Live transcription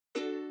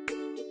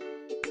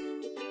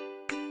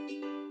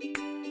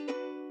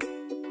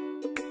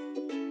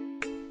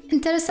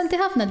Interessanti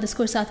ħafna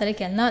d-diskursata li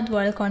kellna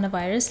dwar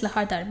il-coronavirus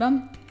l-aħħar darba.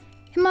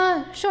 Imma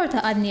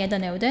xorta għadni għedha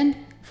newden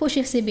fuq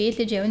xi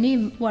ħsibijiet li ġewni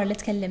wara li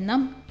tkellimna.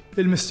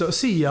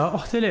 Il-mistoqsija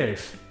oħti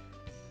l-erf.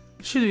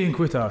 X'inhu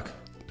jinkwitak?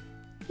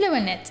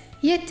 L-ewwel nett,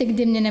 jekk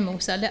tikdimni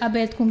nemusa li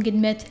qabel tkun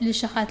gidmet lil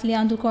xi ħadd li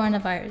għandu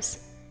coronavirus.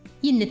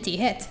 Jien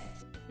nittieħed.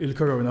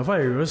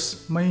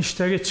 Il-coronavirus ma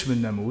jinxtaritx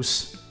minn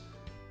nemus.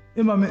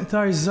 Imma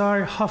miqtar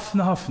żgħar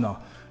ħafna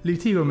li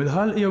jtiru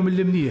mill-ħalq jew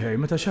mill-imnieħer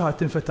meta xi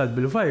ħadd infettat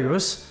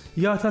bil-virus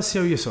jatas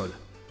jew jisol.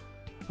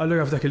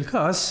 Allura f'dak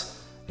il-każ,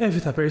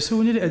 evita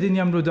persuni li qegħdin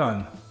jagħmlu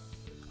dan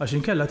għax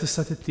inkella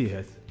tista'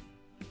 tittieħed.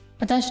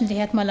 Ma tantx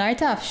nitieħed mal-ar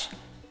tafx.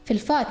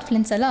 Fil-fatt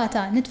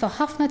fl-insalata nitfa'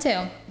 ħafna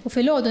tew u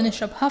filgħodu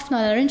nixrob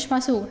ħafna l-arinġ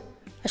masur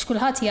għax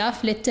kulħadd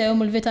jaf li t-tewm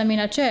u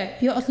l-vitamina C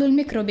joqtlu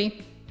l-mikrobi.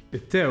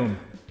 It-tewm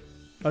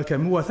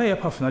għalkemm huwa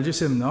tajjeb ħafna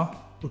ġisimna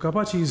u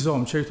kapaċi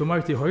jżomm ċertu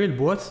marti ieħor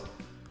il-bot,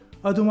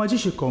 għadu ma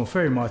ġiex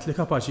ikkonfermat li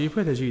kapaċi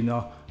jipproteġina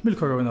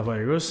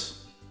mill-coronavirus.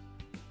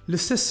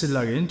 L-istess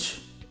l-arinġ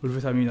u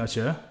l-vitamina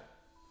C,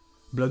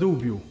 bla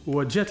dubju,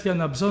 huwa oġġett li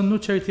għandna bżonnu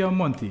ċerti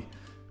ammonti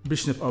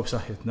biex nibqgħu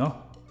b'saħħitna.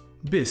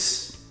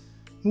 Biss,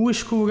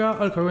 mhuwiex kura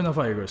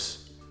għall-coronavirus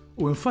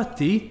u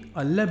infatti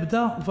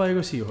għall-ebda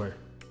virus ieħor.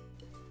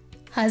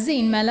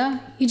 Ħażin mela,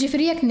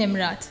 jiġifieri jekk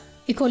nimrat,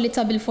 ikolli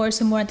tabil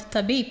forsi mur għand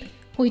it-tabib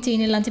u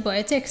jtini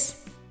l-antibiotics.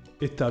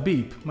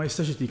 It-tabib ma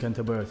jistax jitik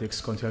antibiotics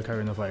kontra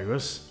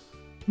l-coronavirus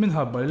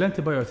minħabba li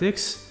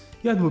l-antibiotics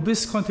jaħdmu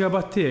biss kontra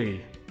batteri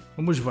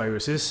u mhux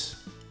viruses.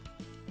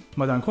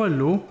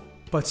 Madankollu,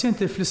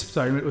 pazjenti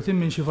fl-isptar milqutin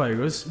minn xi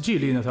virus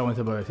ġieli jingħataw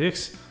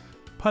antibiotics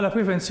bħala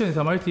prevenzjoni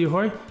ta' mart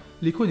ieħor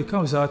li jkun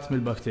ikkawżat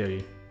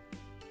mill-batteri.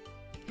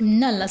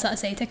 Nalla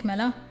saqsejtek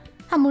mela,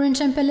 ħammur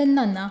inċempel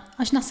lin-nanna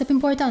għax naħseb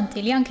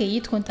importanti li anke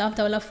tkun taf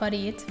dawn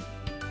l-affarijiet.